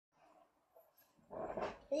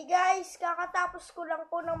Hey guys, kakatapos ko lang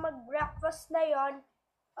po ng mag-breakfast na yon.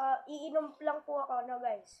 Iinom lang po ako, no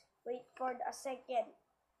guys. Wait for a second.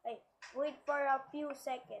 Wait for a few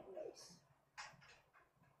seconds, guys.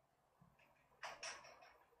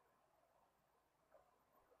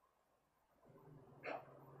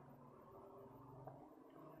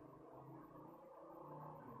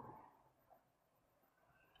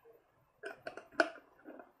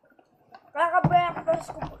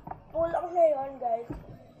 Kaka-breakfast ko po lang ngayon, guys.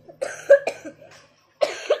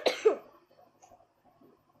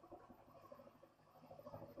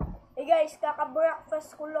 Hey guys,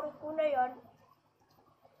 kaka-breakfast ko lang po na yon.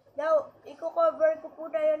 Now, i-cover ko po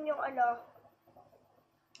na yon yung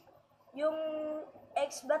yung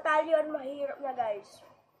ex-battalion mahirap na guys.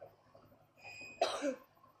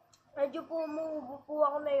 Medyo po umuubo po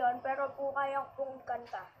ako na yon, pero po kaya ko pong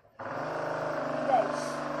kanta. Guys,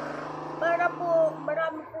 para po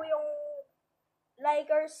marami po yung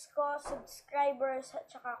likers ko, subscribers, at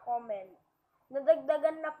saka comment.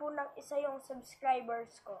 Nadagdagan na po ng isa yung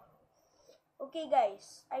subscribers ko. Okay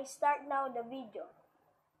guys, I start now the video.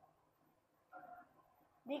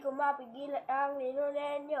 Di ko mapigilan ang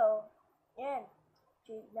linulenyo. Yan.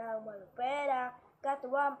 Cheat ng malupera.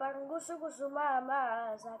 Katuwang parang gusto ko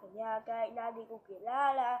sumama sa kanya kahit na di ko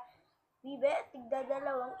kilala. Bibet,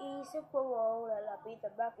 tigdadalawang isip ko. Wow,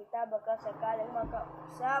 lalapitan ba kita? Baka sakaling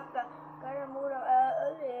makausap ka. Kaya murang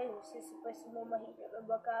aalis. Sisipas mo mahirap.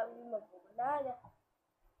 Baka hindi magpumanala.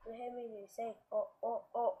 Hemi say,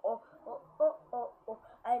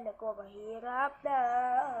 ay nako, mahirap na.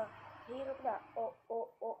 Hirap na.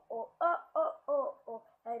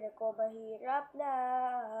 Ay nako, mahirap na.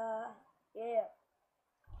 Yeah.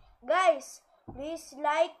 Guys, please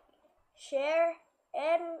like, share,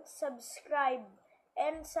 and subscribe.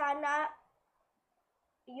 And sana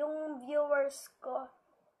yung viewers ko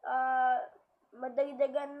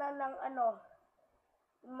madagdagan na ng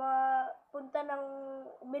mapunta ng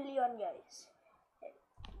milyon, guys.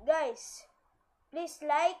 Guys, please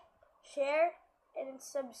like, share, and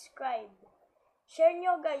subscribe. Share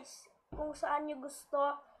nyo, guys, kung saan nyo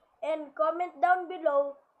gusto. And comment down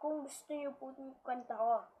below kung gusto nyo po kanta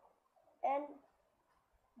ko. And,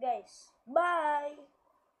 guys, bye!